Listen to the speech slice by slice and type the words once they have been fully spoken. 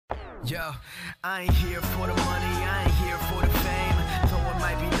Yo, I ain't here for the money, I ain't here for the fame. Though it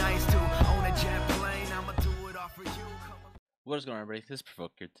might be nice to own a jet plane, I'ma do it all for you. What is going on, everybody? This is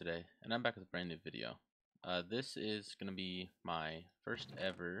Provoker today, and I'm back with a brand new video. This is gonna be my first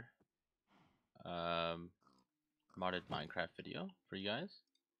ever modded Minecraft video for you guys.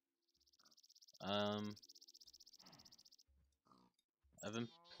 I've been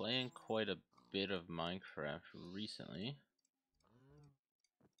playing quite a bit of Minecraft recently.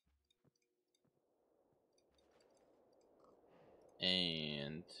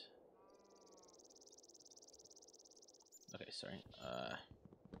 And okay, sorry.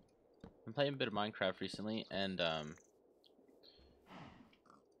 I'm playing a bit of Minecraft recently, and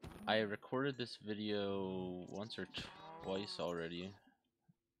I recorded this video once or twice already,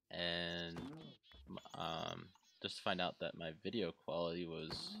 and just to find out that my video quality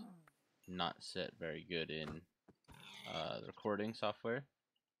was not set very good in the recording software.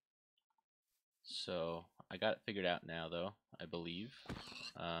 So I got it figured out now, though, I believe.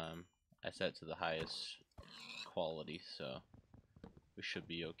 I set it to the highest quality, so we should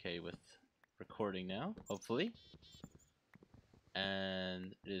be okay with recording now, hopefully.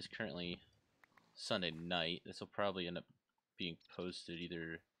 And it is currently Sunday night. This will probably end up being posted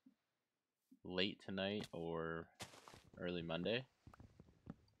either late tonight or early Monday.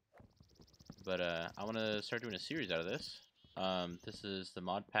 But I want to start doing a series out of this. This is the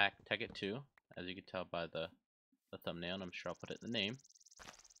mod pack Tekkit 2, as you can tell by the thumbnail, and I'm sure I'll put it in the name.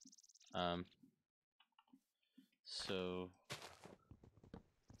 So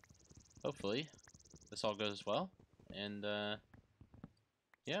hopefully this all goes well, and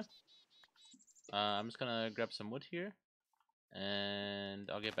yeah. I'm just gonna grab some wood here, and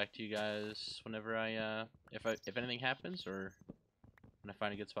I'll get back to you guys whenever if anything happens, or when I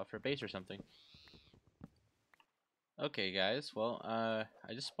find a good spot for a base or something. Okay, guys. Well, I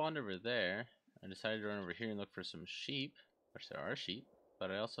just spawned over there. I decided to run over here and look for some sheep, which there are sheep,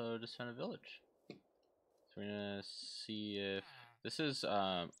 but I also just found a village. So we're gonna see if this is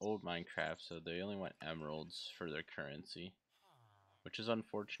old Minecraft, so they only want emeralds for their currency, which is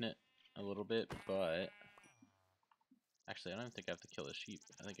unfortunate a little bit, but actually I don't think I have to kill the sheep.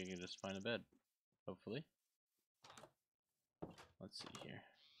 I think I can just find a bed, hopefully. Let's see here.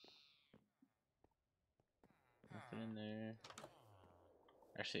 Nothing in there.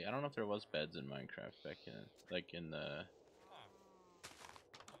 Actually, I don't know if there was beds in Minecraft back in, like, in the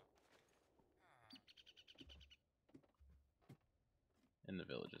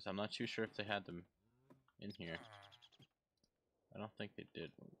villages. I'm not too sure if they had them in here. I don't think they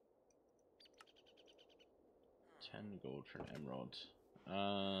did. 10 gold for an emerald.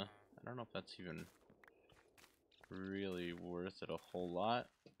 I don't know if that's even really worth it a whole lot.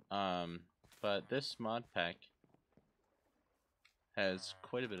 But this mod pack has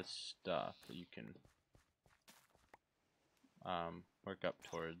quite a bit of stuff that you can work up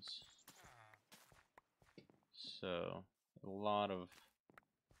towards. So a lot of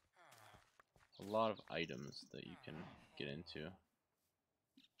items that you can get into.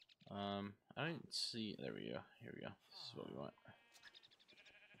 I didn't see. There we go. Here we go. This is what we want.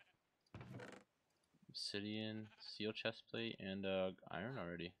 Obsidian, steel chestplate, and iron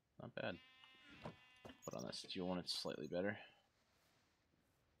already. Not bad. Put on that steel one, it's slightly better.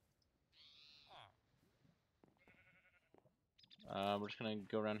 We're just gonna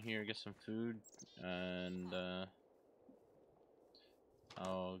go around here, get some food, and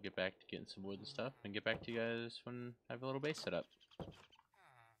I'll get back to getting some wood and stuff, and get back to you guys when I have a little base set up.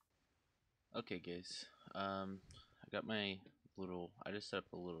 Okay, guys. I got my I just set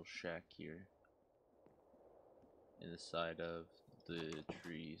up a little shack here in the side of the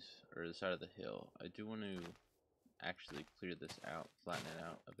trees, or the side of the hill. I do want to actually clear this out, flatten it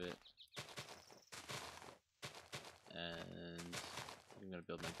out a bit, and I'm gonna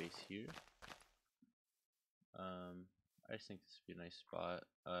build my base here. I just think this would be a nice spot.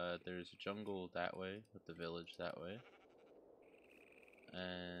 There's a jungle that way, with the village that way,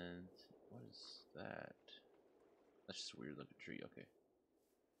 and what is that? That's just a weird looking tree. Okay.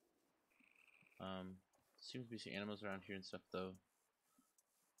 Seems to be some animals around here and stuff, though.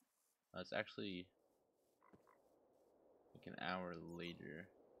 It's actually like an hour later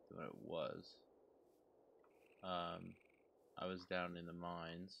than what it was. I was down in the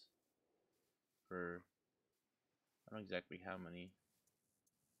mines for, I don't know exactly how many.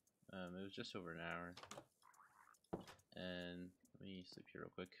 It was just over an hour. And let me sleep here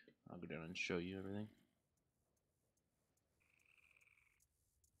real quick. I'll go down and show you everything.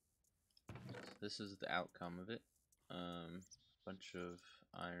 So this is the outcome of it. Bunch of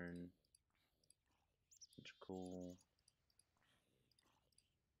iron, bunch of coal,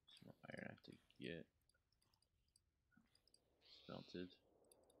 some more get smelted.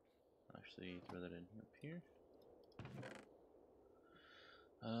 Actually, throw that in up here.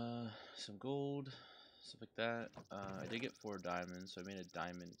 Some gold, stuff like that. I did get 4 diamonds, so I made a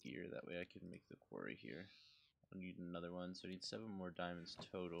diamond gear. That way I can make the quarry here. I'll need another one, so I need 7 more diamonds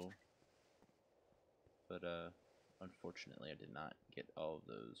total. But unfortunately, I did not get all of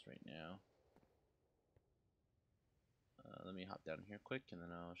those right now. Let me hop down here quick, and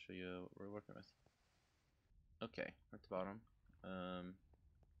then I'll show you what we're working with. Okay, we're at the bottom.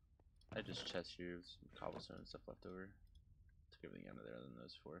 I just chest here with some cobblestone and stuff left over. Took everything out of there other than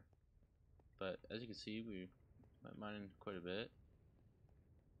those 4. But as you can see, we went mining quite a bit.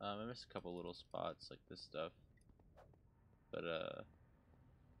 I missed a couple little spots like this stuff, but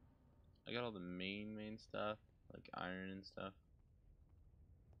I got all the main stuff like iron and stuff.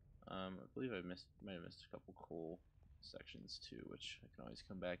 I believe I might have missed a couple coal sections too, which I can always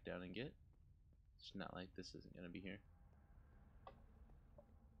come back down and get. It's not like this isn't gonna be here.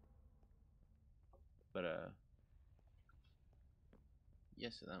 But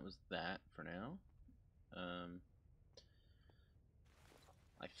yes, so that was that for now.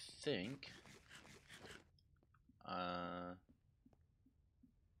 I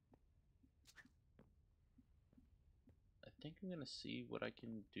think I'm gonna see what I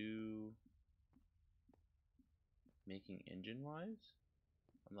can do making engine wise.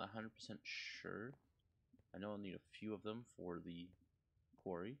 I'm not 100% sure. I know I'll need a few of them for the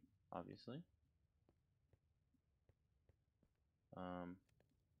quarry, obviously.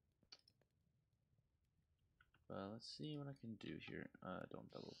 But let's see what I can do here.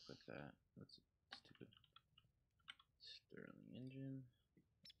 Don't double click that. That's stupid. Sterling engine.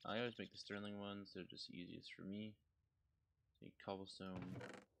 I always make the Sterling ones. They're just easiest for me. Take cobblestone,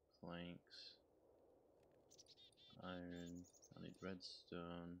 planks, iron. I'll need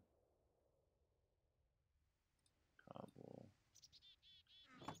redstone, cobble,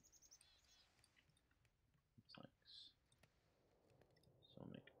 planks. So I'll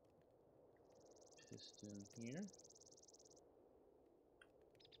make piston here.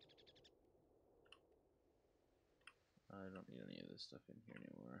 I don't need any of this stuff in here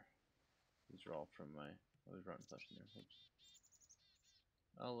anymore. These are all from my rotten flesh in there. Oops.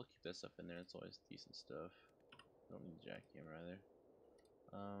 I'll keep that stuff in there. It's always decent stuff. Don't need the jackhammer either.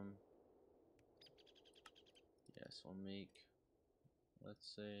 Yeah, so I'll make, let's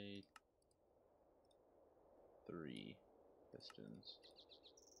say, 3 pistons.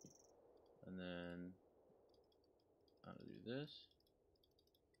 And then I'll do this.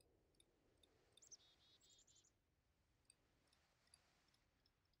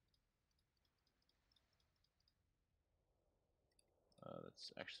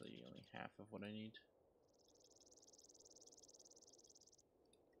 That's actually only half of what I need.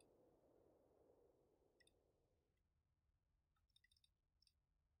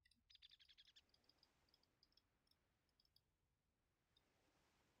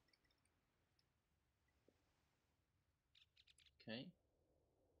 Okay.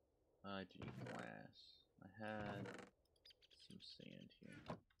 I do need glass. I had some sand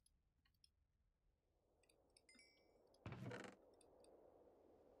here.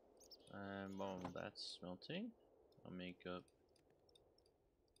 And while that's smelting, I'll make up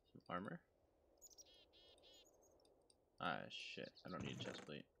some armor. Ah, shit. I don't need a chest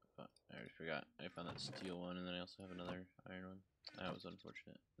plate. I already forgot. I found that steel one, and then I also have another iron one. That was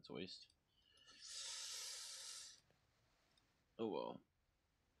unfortunate. That's a waste. Oh well.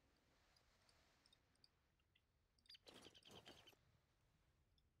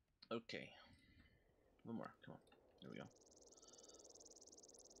 Okay. One more. Come on. There we go.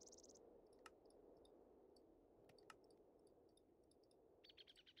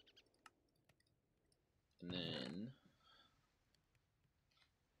 And then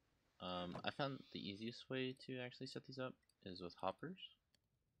I found the easiest way to actually set these up is with hoppers.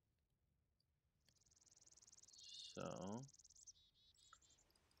 So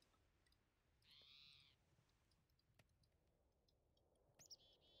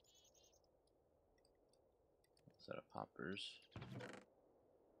set up hoppers,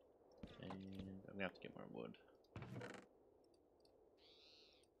 and I'm gonna have to get more wood.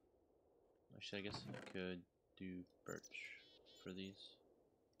 Actually, I guess I could do birch for these.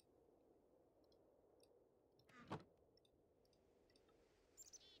 It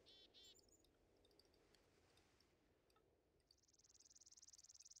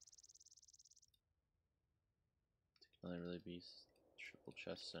can only really be triple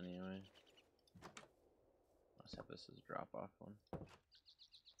chests anyway. Let's have this as a drop off one.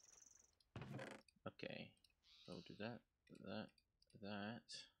 Okay, so we'll do that, do that, do that.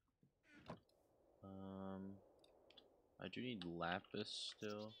 I do need lapis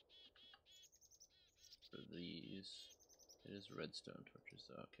still for these. It is redstone torches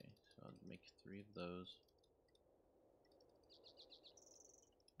though. Okay, so I'll make 3 of those.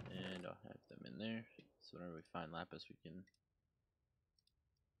 And I'll have them in there. So whenever we find lapis, we can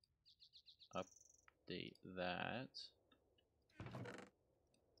update that.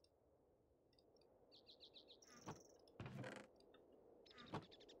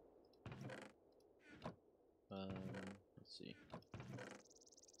 Let's see.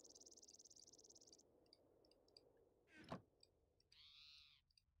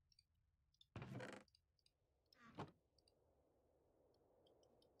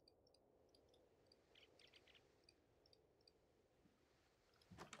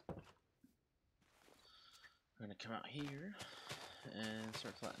 We're gonna come out here and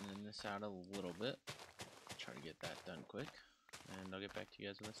start flattening this out a little bit. Try to get that done quick, and I'll get back to you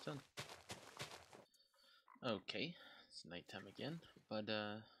guys when it's done. Okay, it's nighttime again, but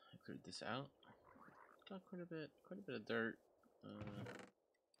I cleared this out. Got quite a bit of dirt.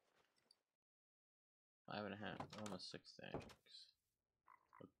 5.5, almost 6 stacks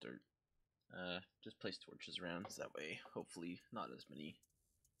of dirt. Just place torches around, so that way, hopefully, not as many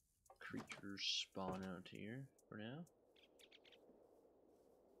creatures spawn out here for now.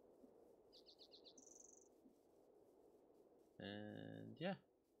 And yeah.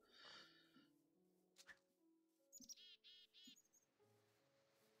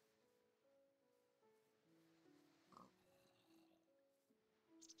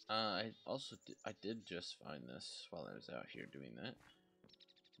 I did just find this while I was out here doing that.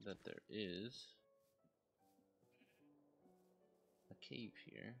 That there is a cave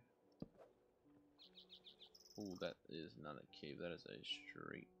here. Oh, that is not a cave, that is a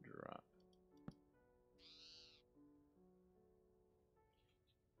straight drop.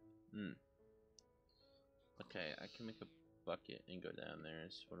 Okay, I can make a bucket and go down there,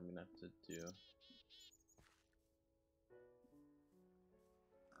 is what I'm gonna have to do.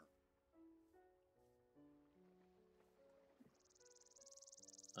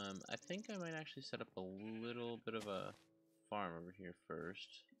 I think I might actually set up a little bit of a farm over here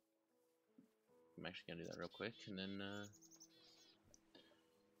first. I'm actually gonna do that real quick, and then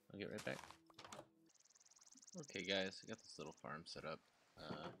I'll get right back. Okay guys, I got this little farm set up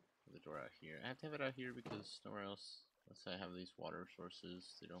with the door out here. I have to have it out here because nowhere else, let's say I have these water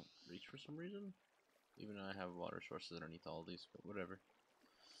sources, they don't reach for some reason. Even though I have water sources underneath all of these, but whatever.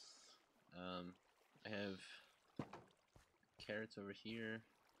 I have carrots over here.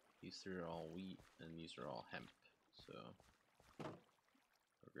 These 3 are all wheat, and these are all hemp. So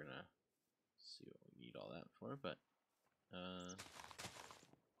we're gonna see what we need all that for, but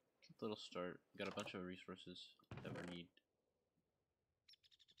little start. Got a bunch of resources that we need.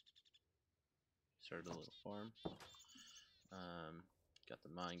 Started a little farm. Got the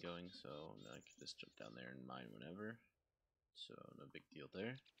mine going, so now I can just jump down there and mine whenever. So no big deal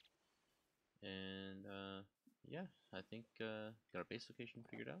there. And yeah, I think got our base location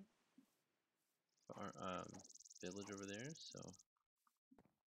figured out. Our village over there, so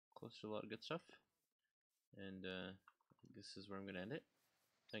close to a lot of good stuff. And this is where I'm gonna end it.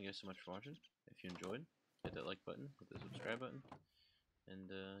 Thank you guys so much for watching. If you enjoyed, hit that like button, hit the subscribe button,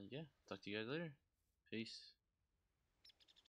 and yeah, talk to you guys later. Peace.